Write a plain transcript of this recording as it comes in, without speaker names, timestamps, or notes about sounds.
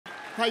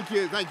Thank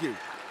you, thank you.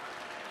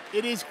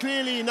 It is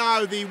clearly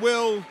now the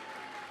will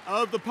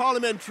of the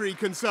Parliamentary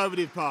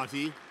Conservative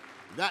Party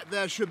that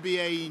there should be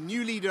a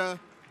new leader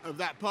of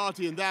that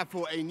party and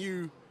therefore a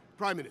new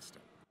Prime Minister.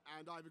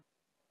 And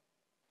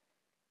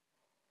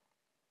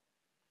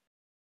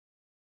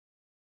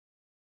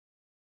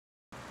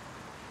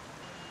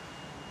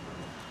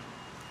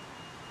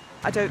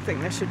I don't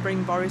think they should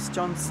bring Boris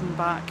Johnson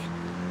back.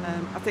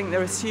 I think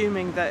they're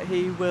assuming that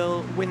he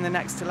will win the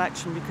next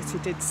election because he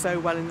did so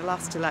well in the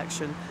last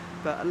election,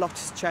 but a lot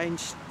has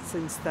changed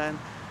since then,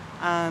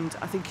 and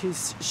I think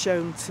he's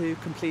shown to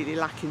completely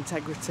lack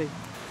integrity.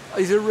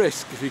 He's a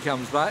risk if he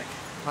comes back.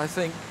 I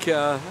think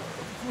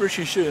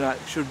RISHI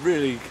Sunak should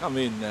really come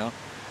in now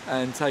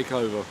and take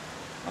over.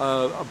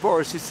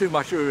 Boris is too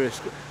much of a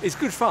risk. It's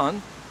good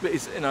fun, but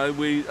it's, I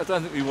don't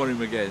think we want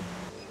him again.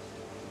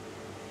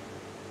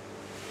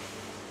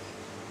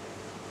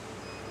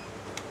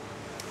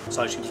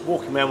 So she was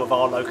walking around with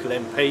our local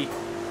MP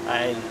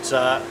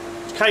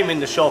and came in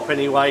the shop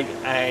anyway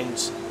and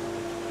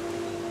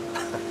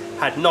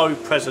had no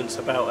presence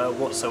about her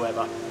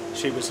whatsoever.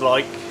 She was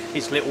like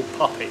his little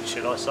puppet,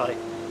 should I say.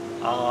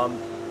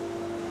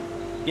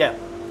 Yeah,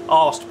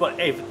 asked, but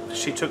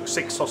she took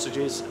 6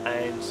 sausages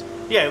and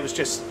yeah, it was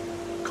just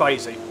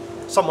crazy.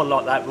 Someone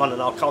like that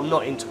running our country, I'm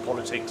not into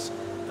politics,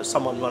 but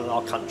someone running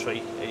our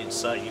country,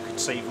 it's, you could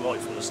see right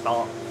from the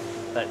start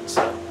that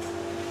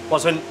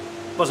wasn't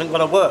going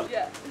to work.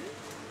 Yeah.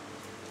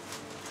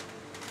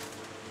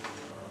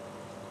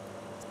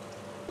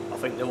 I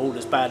think they're all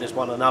as bad as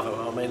one another.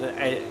 I mean,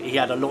 he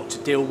had a lot to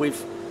deal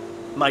with,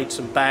 made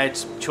some bad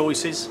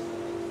choices,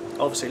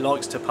 obviously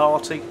likes to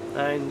party,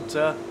 and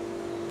I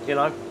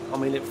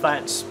mean, if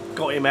that's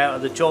got him out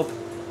of the job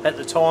at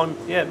the time,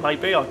 yeah,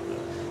 maybe. I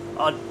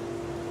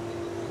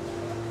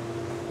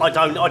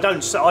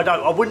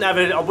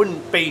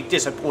wouldn't be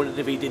disappointed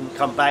if he didn't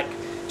come back,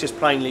 just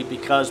plainly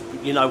because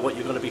you know what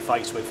you're going to be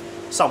faced with.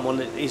 Someone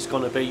that is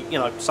going to be,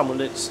 someone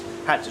that's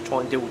had to try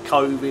and deal with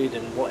COVID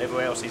and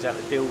whatever else he's had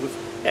to deal with.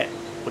 Yeah,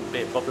 wouldn't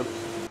be a problem.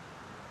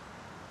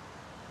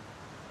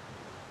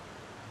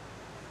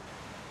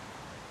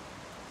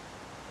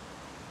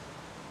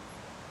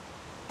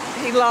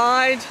 He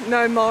lied,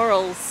 no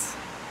morals,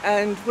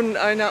 and wouldn't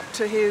own up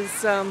to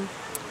his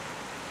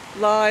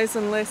lies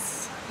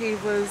unless he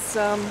was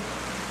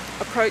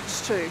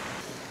approached to.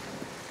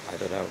 I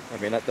don't know. I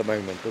mean, at the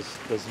moment,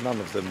 there's none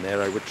of them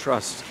there I would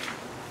trust.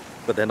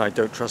 But then I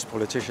don't trust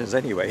politicians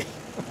anyway.